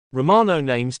Romano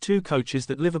names two coaches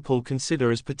that Liverpool consider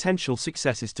as potential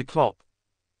successors to Klopp.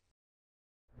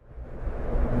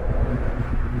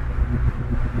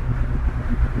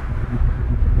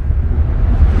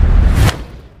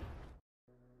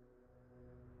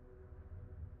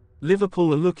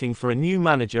 Liverpool are looking for a new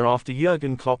manager after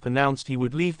Jurgen Klopp announced he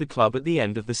would leave the club at the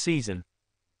end of the season.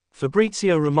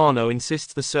 Fabrizio Romano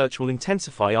insists the search will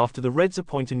intensify after the Reds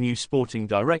appoint a new sporting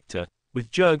director, with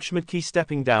Jurgen Schmidtke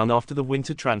stepping down after the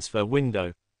winter transfer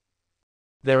window.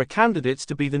 There are candidates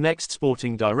to be the next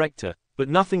sporting director, but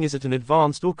nothing is at an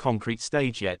advanced or concrete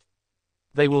stage yet.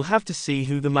 They will have to see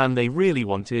who the man they really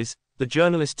want is, the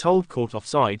journalist told Court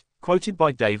Offside, quoted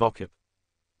by Dave Ockip.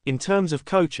 In terms of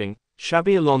coaching,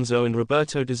 Xabi Alonso and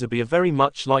Roberto De Zerbi are very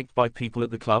much liked by people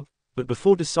at the club, but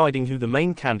before deciding who the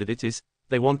main candidate is,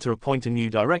 they want to appoint a new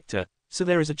director, so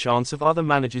there is a chance of other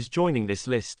managers joining this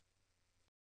list.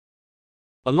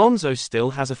 Alonso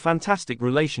still has a fantastic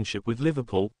relationship with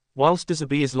Liverpool, whilst De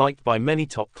Zerbi is liked by many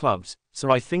top clubs,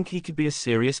 so I think he could be a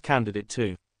serious candidate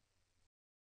too.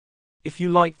 If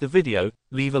you liked the video,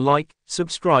 leave a like,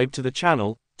 subscribe to the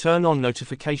channel, turn on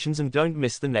notifications and don't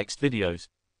miss the next videos.